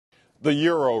The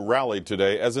euro rallied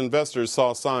today as investors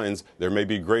saw signs there may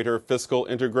be greater fiscal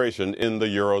integration in the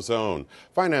eurozone.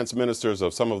 Finance ministers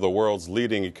of some of the world's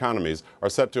leading economies are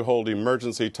set to hold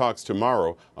emergency talks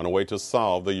tomorrow on a way to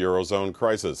solve the eurozone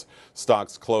crisis.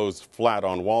 Stocks closed flat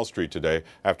on Wall Street today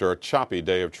after a choppy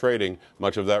day of trading,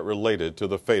 much of that related to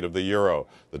the fate of the euro.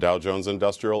 The Dow Jones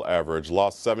Industrial Average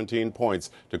lost 17 points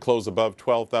to close above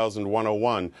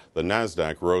 12,101. The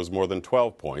Nasdaq rose more than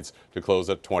 12 points to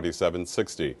close at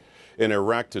 2760. In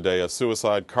Iraq today, a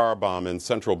suicide car bomb in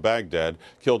central Baghdad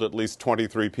killed at least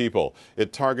 23 people.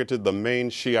 It targeted the main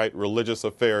Shiite religious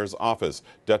affairs office,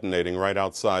 detonating right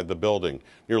outside the building.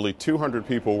 Nearly 200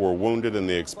 people were wounded in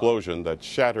the explosion that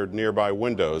shattered nearby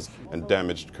windows and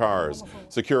damaged cars.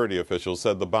 Security officials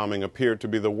said the bombing appeared to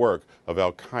be the work of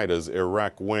al-Qaeda's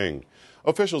Iraq wing.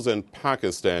 Officials in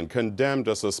Pakistan condemned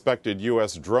a suspected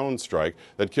U.S. drone strike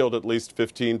that killed at least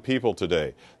 15 people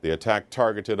today. The attack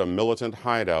targeted a militant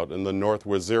hideout in the North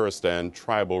Waziristan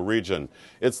tribal region.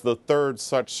 It's the third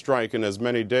such strike in as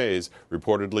many days,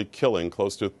 reportedly killing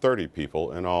close to 30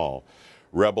 people in all.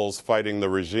 Rebels fighting the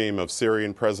regime of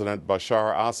Syrian President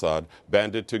Bashar Assad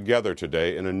banded together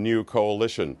today in a new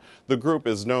coalition. The group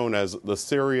is known as the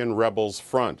Syrian Rebels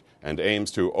Front and aims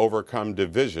to overcome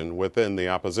division within the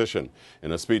opposition.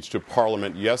 In a speech to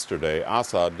Parliament yesterday,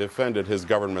 Assad defended his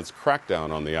government's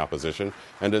crackdown on the opposition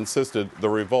and insisted the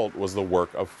revolt was the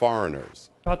work of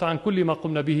foreigners. The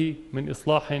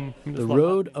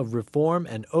road of reform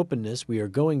and openness we are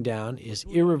going down is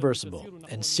irreversible,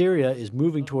 and Syria is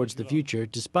moving towards the future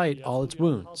despite all its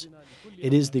wounds.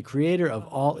 It is the creator of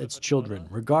all its children.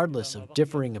 Regardless of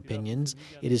differing opinions,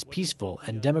 it is peaceful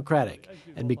and democratic,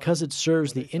 and because it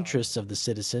serves the interests of the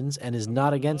citizens and is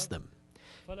not against them.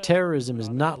 Terrorism is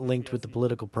not linked with the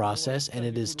political process, and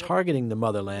it is targeting the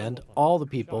motherland, all the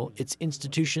people, its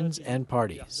institutions and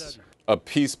parties. A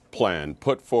peace plan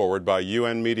put forward by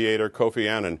UN mediator Kofi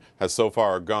Annan has so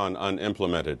far gone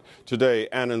unimplemented. Today,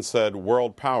 Annan said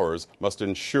world powers must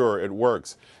ensure it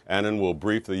works. Annan will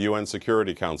brief the UN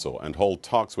Security Council and hold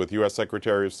talks with U.S.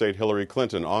 Secretary of State Hillary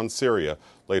Clinton on Syria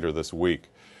later this week.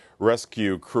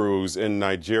 Rescue crews in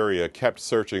Nigeria kept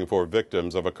searching for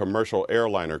victims of a commercial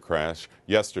airliner crash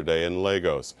yesterday in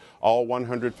Lagos. All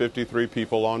 153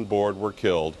 people on board were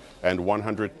killed, and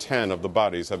 110 of the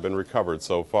bodies have been recovered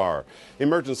so far.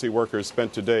 Emergency workers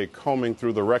spent today combing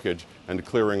through the wreckage and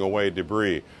clearing away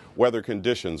debris. Weather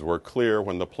conditions were clear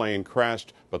when the plane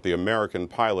crashed, but the American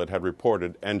pilot had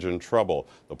reported engine trouble.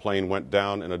 The plane went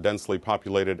down in a densely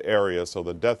populated area, so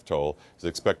the death toll is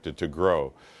expected to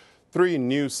grow. 3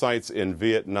 new sites in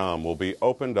Vietnam will be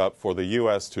opened up for the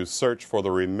U.S. to search for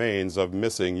the remains of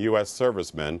missing U.S.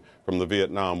 servicemen from the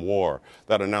Vietnam War.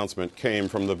 That announcement came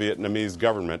from the Vietnamese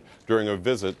government during a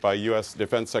visit by U.S.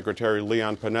 Defense Secretary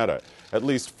Leon Panetta. At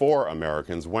least 4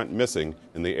 Americans went missing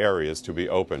in the areas to be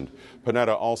opened.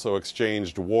 Panetta also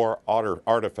exchanged war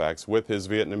artifacts with his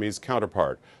Vietnamese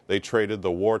counterpart. They traded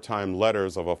the wartime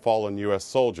letters of a fallen U.S.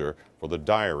 soldier for the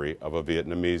diary of a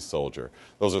Vietnamese soldier.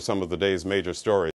 Those are some of the day's major stories.